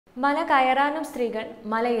മല കയറാനും സ്ത്രീകൾ,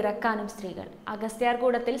 മല ഇറക്കാനും സ്ത്രീകൾ.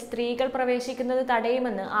 അഗസ്ത്യാർകൂടത്തിൽ സ്ത്രീകൾ പ്രവേശിക്കുന്നത്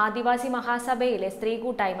തടയുമെന്ന് ആദിവാസി മഹാസഭയിലെ സ്ത്രീ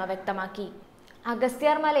കൂട്ടായ്മ വ്യക്തമാക്കി.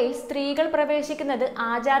 അഗസ്ത്യാർ മലയിൽ സ്ത്രീകൾ പ്രവേശിക്കുന്നത്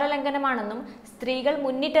ആചാരലംഘനമാണെന്നും സ്ത്രീകൾ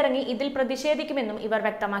മുന്നിട്ടിറങ്ങി ഇതിൽ പ്രതിഷേധിക്കുമെന്നും ഇവർ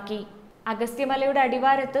വ്യക്തമാക്കി. അഗസ്ത്യമലയുടെ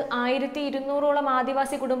അടിവാരത്ത് 1200ഓളം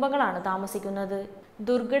ആദിവാസി കുടുംബങ്ങളാണ് താമസിക്കുന്നത്.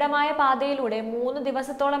 ദുർഘടമായ പാതയിലൂടെ 3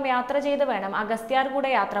 ദിവസത്തോളം യാത്ര ചെയ്ത് വേണം അഗസ്ത്യാർകൂട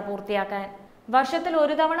യാത്ര പൂർത്തിയാക്കാൻ. വർഷത്തിൽ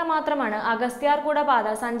ഒരു തവണ മാത്രമാണ് അഗസ്ത്യാർകൂട പാത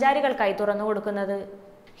സഞ്ചാരികൾക്കായി തുറന്നു കൊടുക്കുന്നത്.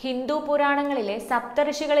 ഹിന്ദു പുരാണങ്ങളിലെ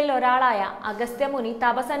സപ്തഋഷികളിൽ ഒരാളായ അഗസ്ത്യമുനി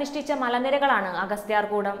തപസ്സനുഷ്ഠിച്ച മലനിരകളാണ്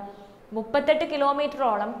അഗസ്ത്യാർകൂടം. 38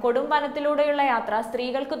 കിലോമീറ്ററോളം കൊടും വനത്തിലൂടെയുള്ള യാത്ര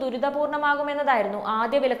സ്ത്രീകൾക്ക് ദുരിതപൂർണമാകുമെന്നതായിരുന്നു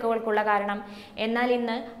ആദ്യ വിലക്കുകൾക്കുള്ള കാരണം. എന്നാൽ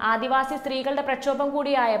ഇന്ന് ആദിവാസി സ്ത്രീകളുടെ പ്രക്ഷോഭം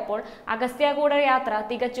കൂടിയായപ്പോൾ അഗസ്ത്യാർകൂട യാത്ര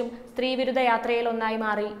തികച്ചും സ്ത്രീവിരുദ്ധ യാത്രയിൽ ഒന്നായി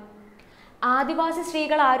മാറി. ആദിവാസി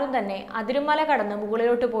സ്ത്രീകൾ ആരും തന്നെ അതിരുമല കടന്ന്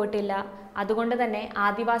മുകളിലോട്ട് പോയിട്ടില്ല. അതുകൊണ്ട് തന്നെ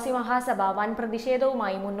ആദിവാസി മഹാസഭ വൻ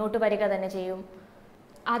പ്രതിഷേധവുമായി മുന്നോട്ട് വരിക തന്നെ ചെയ്യും.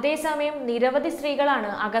 അതേസമയം നിരവധി സ്ത്രീകളാണ്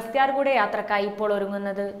അഗസ്ത്യാർകൂട യാത്രക്കായി ഇപ്പോൾ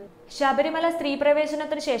ഒരുങ്ങുന്നത്. ശബരിമല സ്ത്രീ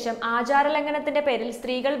പ്രവേശനത്തിനു ശേഷം ആചാരലംഘനത്തിന്റെ പേരിൽ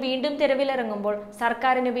സ്ത്രീകൾ വീണ്ടും തെരുവിലിറങ്ങുമ്പോൾ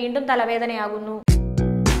സർക്കാരിന് വീണ്ടും തലവേദനയാകുന്നു.